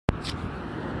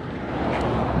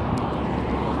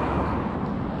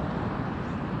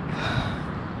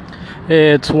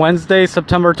It's Wednesday,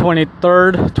 September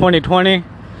 23rd, 2020,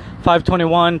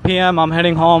 5:21 p.m. I'm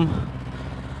heading home.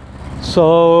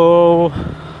 So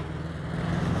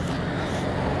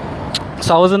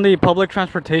I was in the public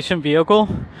transportation vehicle,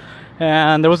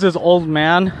 and there was this old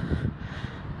man.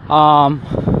 There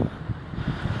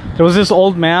was this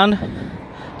old man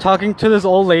talking to this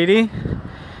old lady,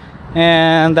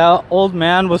 and that old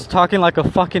man was talking like a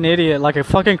fucking idiot, like a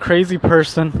fucking crazy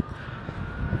person.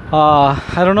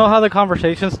 I don't know how the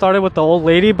conversation started with the old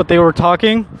lady, but they were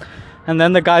talking, and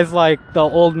then the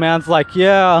old man's like,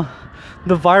 yeah,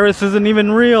 the virus isn't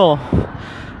even real.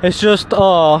 It's just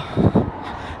a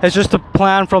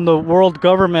plan from the world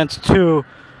governments to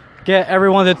get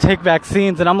everyone to take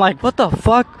vaccines. And I'm like, what the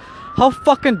fuck? How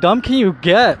fucking dumb can you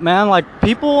get, man? Like,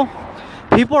 people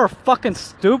are fucking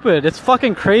stupid. It's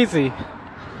fucking crazy.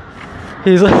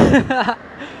 He's like,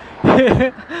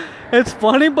 it's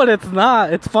funny, but it's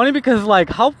not. It's funny because, like,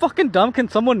 how fucking dumb can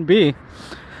someone be?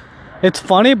 It's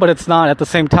funny, but it's not at the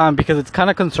same time, because it's kind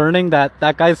of concerning that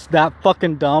that guy's that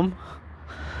fucking dumb.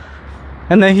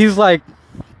 And then he's like,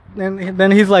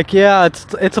 yeah,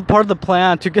 it's a part of the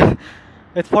plan to get.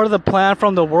 It's part of the plan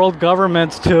from the world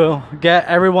governments to get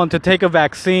everyone to take a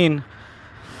vaccine.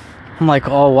 I'm like,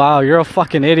 oh wow, you're a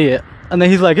fucking idiot. And then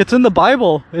he's like, it's in the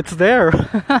Bible. It's there.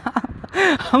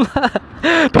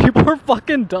 People are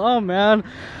fucking dumb, man.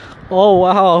 Oh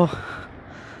wow.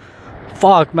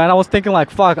 Fuck, man. I was thinking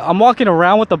like, fuck, I'm walking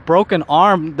around with a broken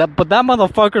arm, but that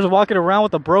motherfucker's walking around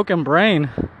with a broken brain.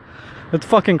 It's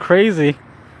fucking crazy.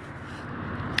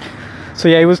 So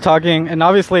yeah, he was talking, and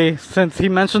obviously, since he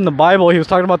mentioned the Bible, he was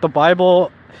talking about the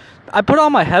Bible. I put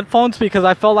on my headphones because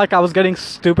I felt like I was getting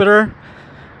stupider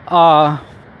by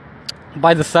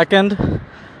the second.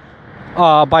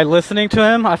 By listening to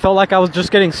him, I felt like I was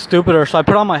just getting stupider, so I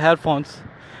put on my headphones.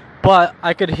 But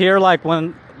I could hear, like,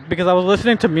 because I was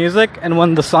listening to music, and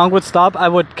when the song would stop, I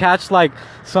would catch like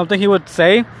something he would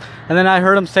say, and then I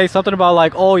heard him say something about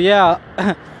like, oh yeah,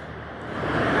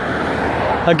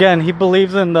 again, he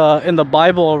believes in the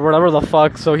Bible or whatever the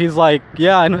fuck. So he's like,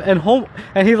 yeah,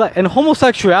 and he's like, and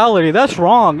homosexuality, that's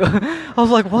wrong. I was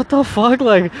like, what the fuck?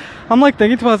 Like, I'm like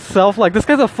thinking to myself, like, this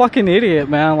guy's a fucking idiot,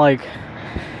 man. Like,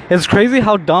 it's crazy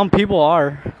how dumb people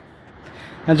are,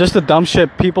 and just the dumb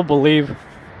shit people believe.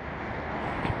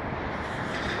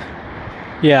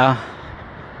 Yeah,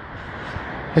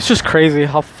 it's just crazy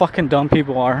how fucking dumb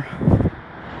people are.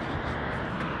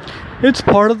 It's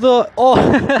part of the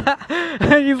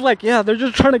and he's like, yeah, they're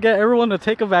just trying to get everyone to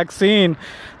take a vaccine.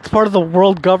 It's part of the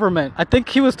world government. I think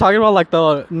he was talking about like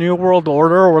the New World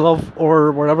Order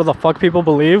or whatever the fuck people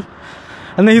believe.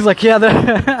 And then he's like, yeah, they're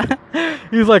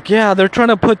trying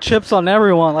to put chips on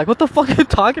everyone. Like, what the fuck are you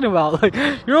talking about? Like,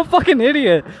 you're a fucking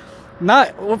idiot.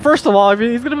 Well, first of all, if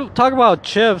he's gonna talk about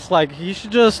chips, like, he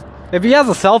should just, if he has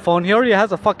a cell phone, he already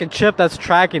has a fucking chip that's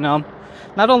tracking him.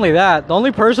 Not only that, the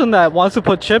only person that wants to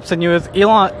put chips in you is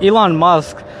Elon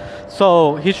Musk.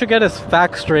 So he should get his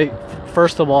facts straight,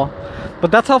 first of all.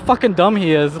 But that's how fucking dumb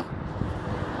he is.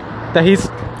 That he's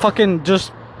fucking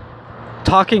just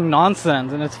talking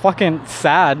nonsense, and it's fucking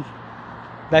sad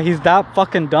that he's that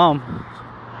fucking dumb.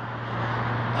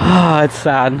 It's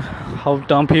sad how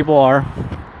dumb people are.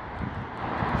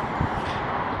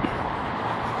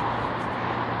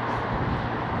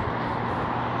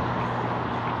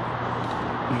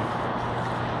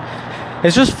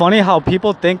 It's just funny how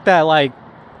people think that, like,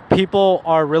 people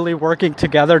are really working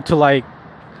together to, like,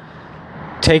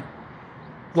 take,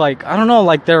 like, I don't know,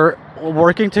 like, they're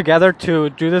working together to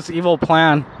do this evil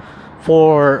plan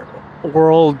for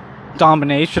world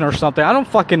domination or something. I don't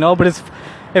fucking know, but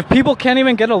if people can't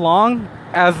even get along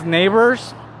as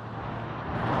neighbors,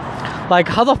 like,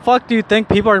 how the fuck do you think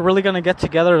people are really gonna get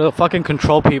together to fucking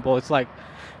control people? It's like,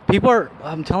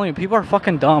 I'm telling you, people are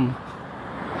fucking dumb.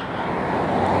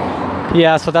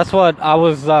 Yeah, so that's what I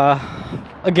was,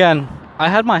 again, I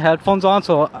had my headphones on,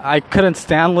 so I couldn't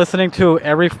stand listening to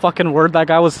every fucking word that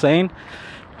guy was saying,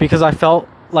 because I felt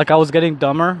like I was getting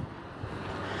dumber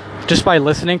just by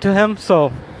listening to him.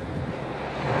 So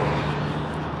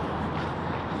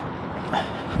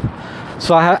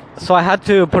I had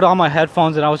to put on my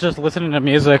headphones, and I was just listening to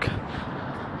music.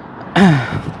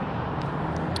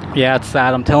 Yeah, it's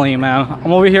sad, I'm telling you, man.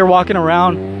 I'm over here walking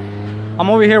around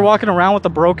with a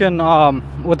broken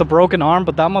arm, but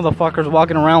that motherfucker's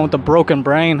walking around with a broken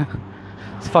brain.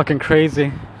 It's fucking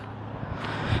crazy.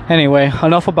 Anyway,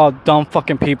 enough about dumb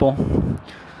fucking people.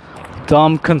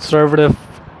 Dumb conservative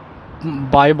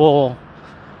Bible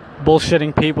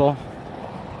bullshitting people.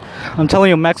 I'm telling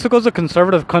you, Mexico's a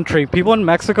conservative country. People in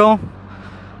Mexico,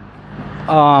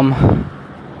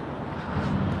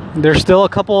 there's still a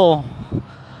couple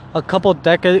a couple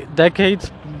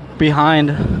decades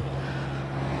behind.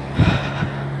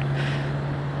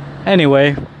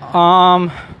 Anyway,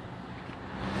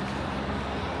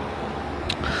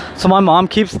 so my mom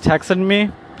keeps texting me.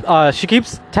 She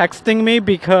keeps texting me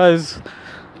because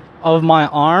of my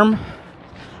arm.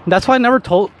 That's why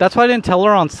I didn't tell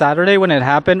her on Saturday when it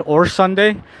happened, or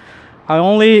Sunday. I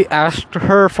only asked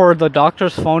her for the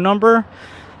doctor's phone number,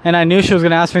 and I knew she was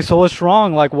gonna ask me, so what's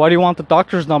wrong? Like, why do you want the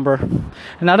doctor's number?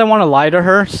 And I didn't want to lie to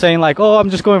her, saying like, oh, I'm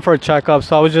just going for a checkup.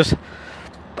 So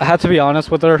I had to be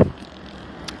honest with her.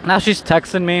 Now she's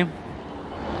texting me.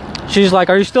 She's like,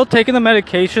 are you still taking the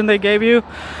medication they gave you?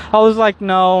 I was like,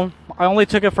 no, I only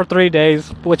took it for 3 days,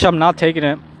 which I'm not taking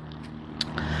it.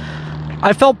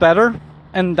 I felt better.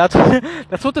 And that's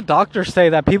that's what the doctors say,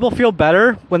 that people feel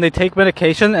better when they take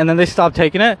medication and then they stop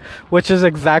taking it, which is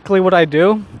exactly what I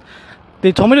do.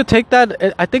 They told me to take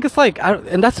that. I think it's like,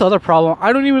 and that's the other problem.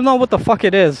 I don't even know what the fuck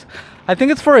it is. I think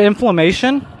it's for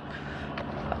inflammation.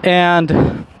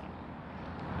 And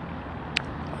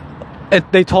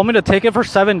they told me to take it for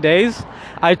 7 days.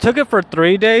 I took it for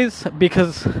 3 days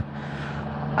because,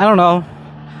 I don't know,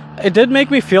 it did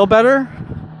make me feel better.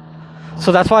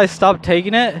 So that's why I stopped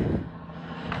taking it.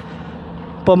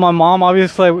 But my mom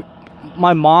obviously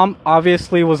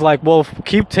was like, well,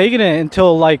 keep taking it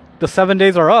until like the 7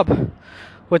 days are up.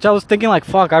 Which I was thinking like,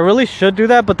 fuck, I really should do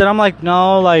that. But then I'm like,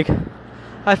 no, like,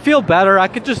 I feel better. I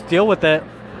could just deal with it.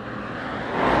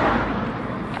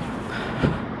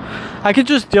 I could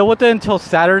just deal with it until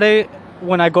Saturday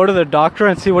when I go to the doctor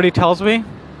and see what he tells me.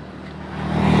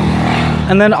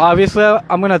 And then obviously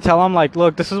I'm going to tell him like,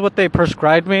 look, this is what they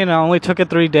prescribed me and I only took it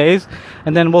 3 days.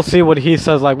 And then we'll see what he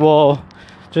says. Like, well,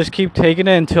 just keep taking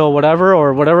it until whatever,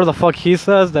 or whatever the fuck he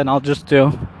says, then I'll just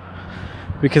do.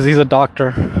 Because he's a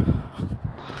doctor.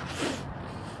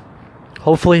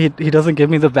 Hopefully he doesn't give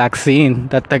me the vaccine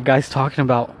that guy's talking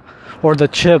about. Or the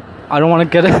chip. I don't want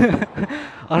to get it.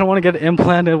 I don't want to get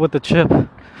implanted with the chip.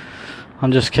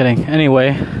 I'm just kidding.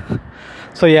 Anyway.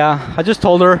 So yeah, I just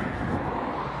told her.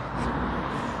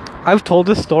 I've told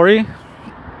this story.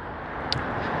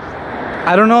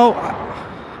 I don't know.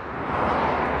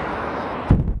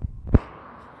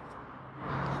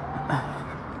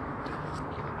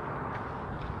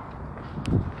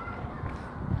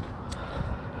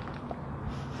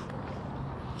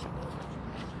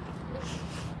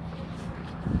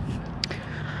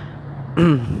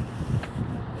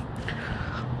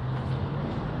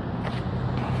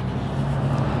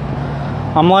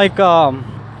 I'm like, well,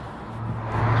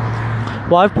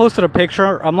 I've posted a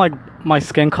picture. I'm like, my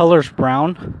skin color's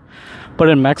brown, but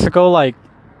in Mexico, like,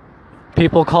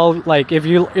 people call, like, if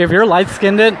you're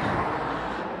light-skinned,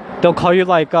 they'll call you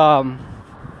like the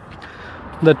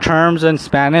terms in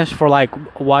Spanish for like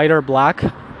white or black.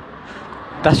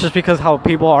 That's just because how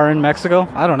people are in Mexico.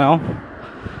 I don't know.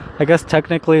 I guess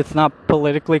technically it's not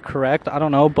politically correct. I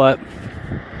don't know, but...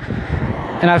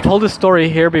 And I've told this story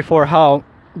here before, how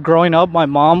growing up, my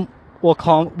mom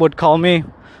would call me...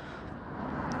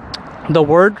 The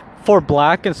word for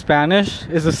black in Spanish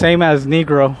is the same as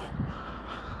Negro,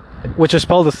 which is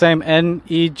spelled the same,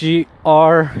 Negro.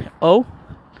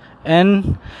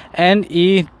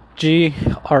 Negro,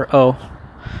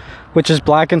 which is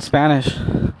black in Spanish.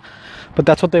 But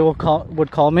that's what they would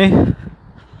call me,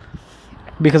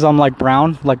 because I'm like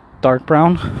brown, like dark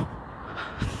brown.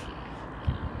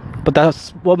 But that's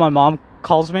what my mom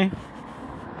calls me.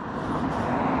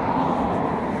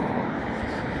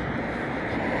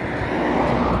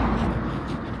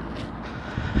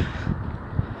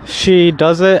 She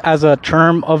does it as a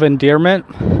term of endearment,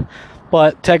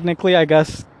 but technically I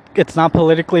guess it's not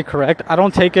politically correct. I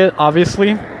don't take it,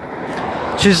 obviously.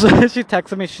 She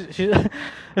texted me.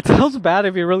 It sounds bad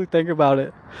if you really think about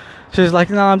it. She's like,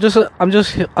 no, I'm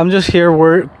just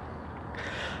here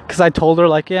because I told her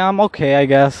like, yeah, I'm okay, I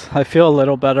guess. I feel a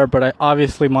little better, but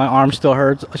obviously my arm still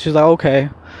hurts. She's like, okay,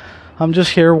 I'm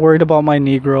just here worried about my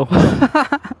Negro.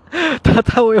 That's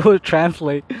how it would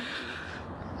translate.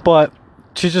 But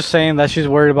she's just saying that she's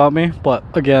worried about me. But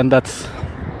again, that's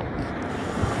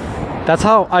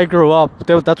how I grew up.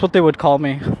 That's what they would call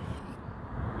me.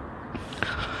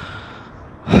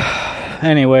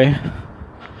 Anyway,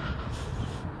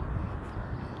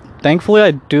 thankfully I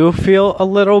do feel a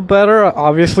little better.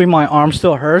 Obviously my arm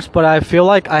still hurts, but I feel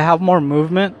like I have more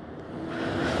movement.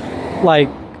 Like,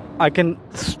 I can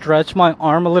stretch my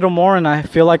arm a little more, and I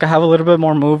feel like I have a little bit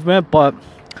more movement. But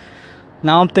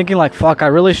now I'm thinking like, fuck, I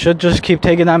really should just keep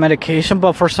taking that medication,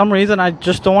 but for some reason I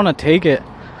just don't want to take it.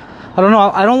 I don't know.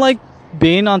 I don't like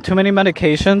being on too many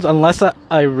medications unless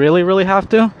I really, really have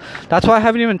to. That's why I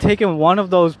haven't even taken one of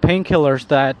those painkillers,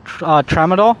 that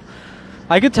Tramadol.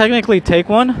 I could technically take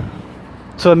one,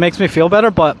 so it makes me feel better,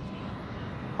 but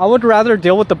I would rather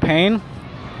deal with the pain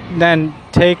than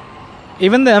take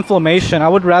even the inflammation. I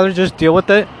would rather just deal with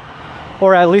it,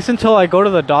 or at least until I go to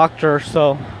the doctor.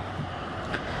 So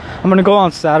I'm gonna go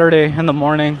on Saturday in the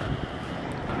morning.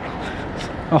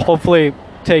 I'll hopefully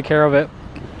take care of it.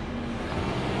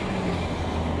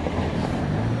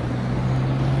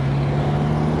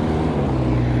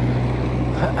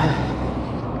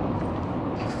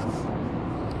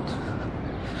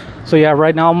 So yeah,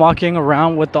 right now I'm walking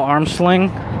around with the arm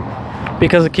sling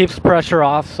because it keeps pressure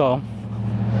off. So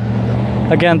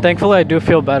again, thankfully I do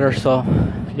feel better. So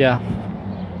yeah.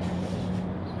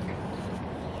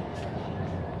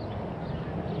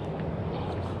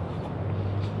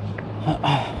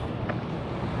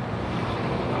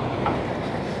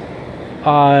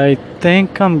 I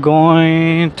think I'm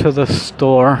going to the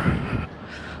store. I'm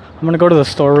gonna go to the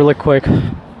store really quick.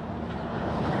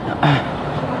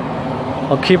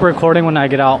 I'll keep recording when I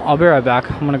get out. I'll be right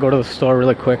back. I'm gonna go to the store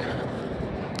really quick.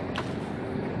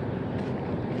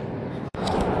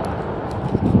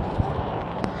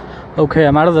 Okay,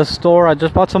 I'm out of the store. I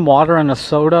just bought some water and a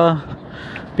soda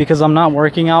because I'm not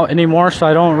working out anymore, so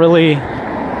I don't really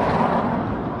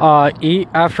eat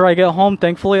after I get home.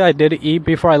 Thankfully, I did eat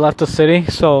before I left the city.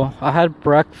 So I had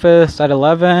breakfast at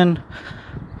 11,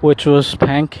 which was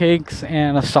pancakes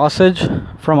and a sausage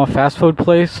from a fast food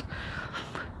place.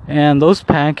 And those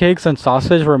pancakes and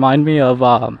sausage remind me of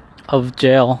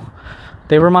jail.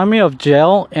 They remind me of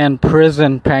jail and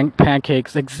prison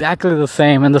pancakes, exactly the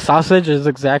same. And the sausage is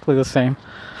exactly the same.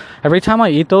 Every time I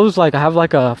eat those, like I have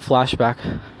like a flashback.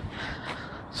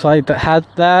 So I had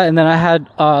that, and then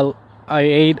I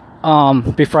ate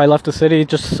before I left the city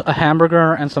just a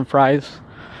hamburger and some fries.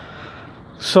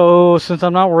 So since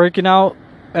I'm not working out,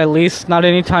 at least not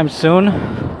anytime soon,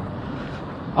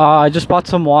 I just bought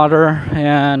some water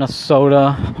and a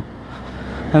soda,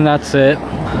 and that's it.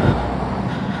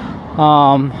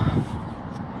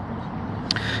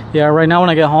 Yeah, right now when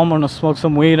I get home, I'm gonna smoke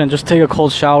some weed and just take a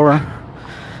cold shower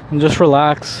and just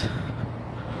relax.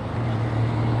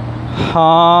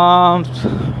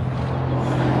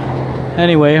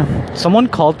 Anyway, someone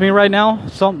called me right now.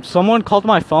 Someone called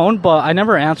my phone, but I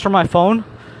never answer my phone.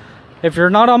 If you're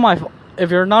not on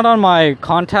my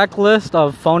contact list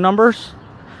of phone numbers,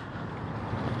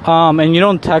 and you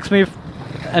don't text me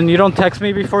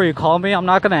before you call me, I'm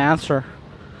not gonna answer.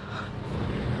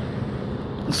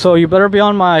 So you better be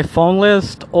on my phone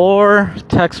list or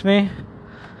text me.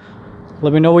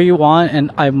 Let me know what you want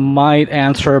and I might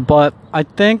answer, but I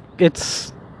think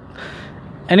it's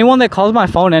anyone that calls my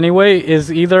phone anyway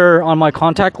is either on my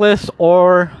contact list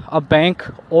or a bank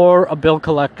or a bill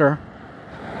collector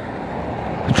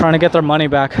trying to get their money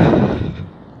back.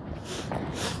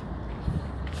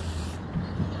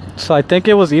 So I think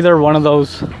it was either one of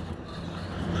those,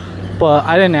 but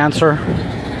I didn't answer.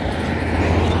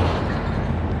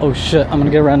 Oh shit, I'm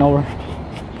gonna get ran over.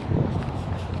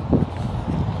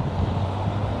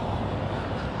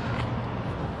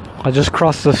 I just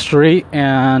crossed the street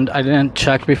and I didn't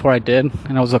check before I did,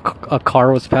 and it was a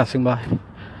car was passing by.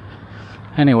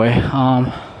 Anyway,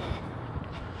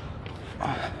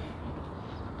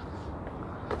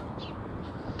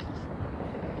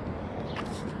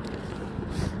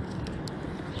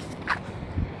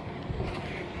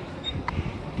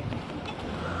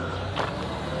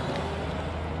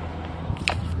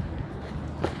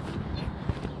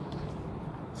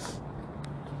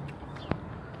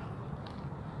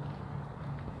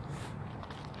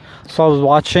 so I was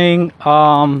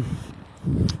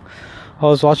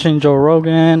watching Joe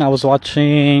Rogan. I was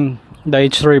watching the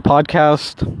H3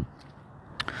 podcast.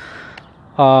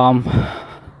 And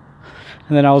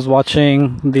then I was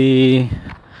watching the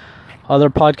other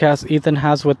podcast Ethan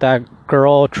has with that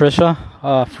girl Trisha,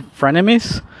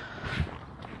 Frenemies.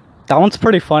 That one's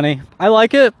pretty funny. I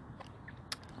like it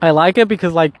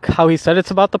because like how he said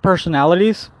it's about the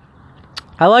personalities.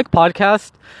 I like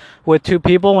podcasts with two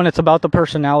people when it's about the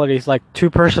personalities, like two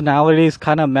personalities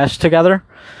kind of mesh together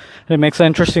and it makes an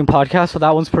interesting podcast. So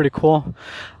that one's pretty cool.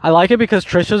 I like it because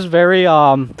Trisha's very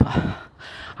I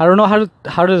don't know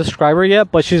how to describe her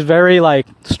yet, but she's very like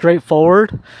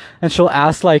straightforward, and she'll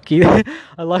ask like I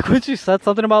like when she said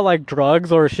something about like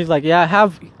drugs, or she's like, yeah, I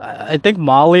have I think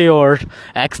Molly or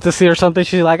ecstasy or something.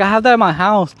 She's like, I have that in my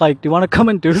house, like, do you want to come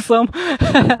and do some?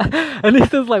 And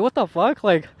Ethan's like, what the fuck,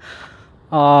 like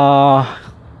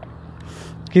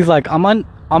he's like, I'm on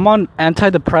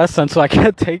antidepressant, so I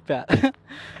can't take that.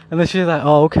 And then she's like,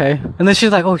 oh, okay. And then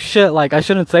she's like, oh shit, like I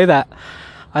shouldn't say that,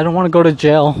 I don't want to go to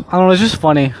jail. I don't know, it's just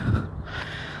funny.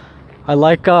 I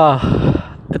like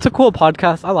it's a cool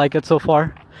podcast. I like it so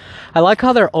far. I like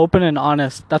how they're open and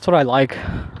honest. That's what I like.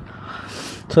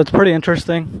 So it's pretty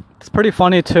interesting. It's pretty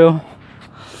funny too.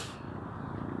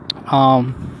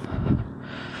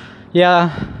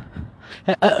 Yeah.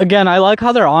 Again, I like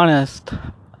how they're honest.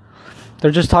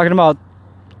 They're just talking about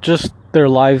just their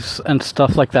lives and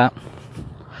stuff like that.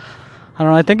 I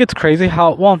don't know, I think it's crazy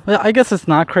how, well, I guess it's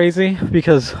not crazy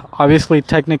because obviously,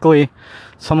 technically,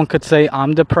 someone could say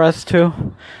I'm depressed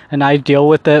too, and I deal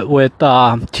with it with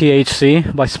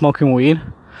THC by smoking weed.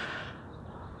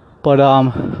 But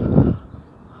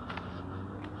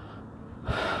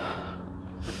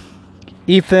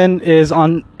Ethan is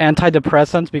on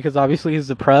antidepressants because obviously he's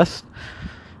depressed,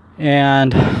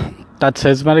 and that's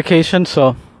his medication.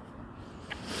 So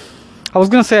I was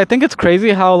gonna say, I think it's crazy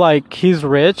how like he's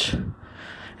rich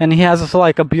and he has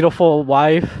like a beautiful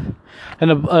wife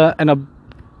and a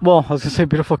well, I was gonna say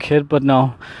beautiful kid, but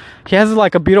no, he has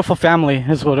like a beautiful family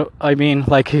is what I mean.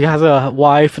 Like he has a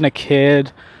wife and a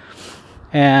kid,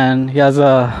 and he has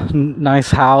a nice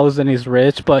house, and he's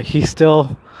rich, but he's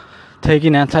still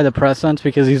taking antidepressants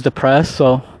because he's depressed.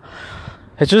 So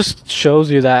it just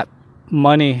shows you that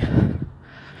money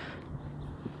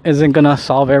isn't gonna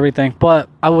solve everything. But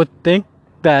I would think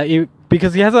that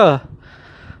because he has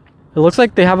it looks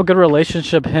like they have a good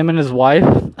relationship, him and his wife,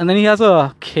 and then he has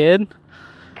a kid.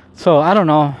 So I don't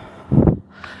know,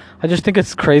 I just think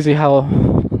it's crazy how,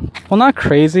 well, not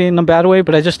crazy in a bad way,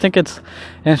 but I just think it's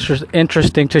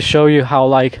interesting to show you how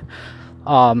like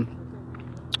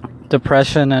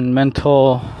depression and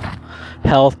mental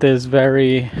health is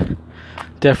very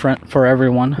different for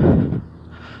everyone.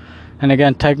 And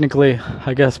again, technically,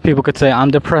 I guess people could say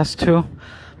I'm depressed too,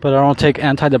 but I don't take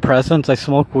antidepressants. I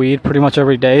smoke weed pretty much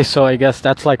every day, so I guess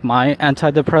that's like my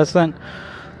antidepressant.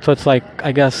 So it's like,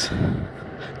 I guess,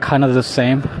 kind of the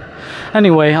same.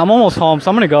 Anyway, I'm almost home,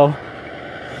 so I'm gonna go.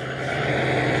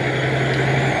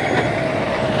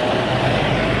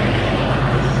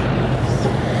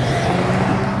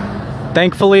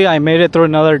 Thankfully, I made it through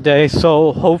another day,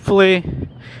 so hopefully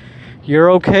you're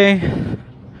okay.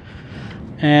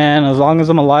 And as long as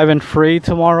I'm alive and free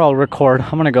tomorrow, I'll record.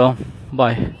 I'm gonna go.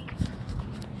 Bye.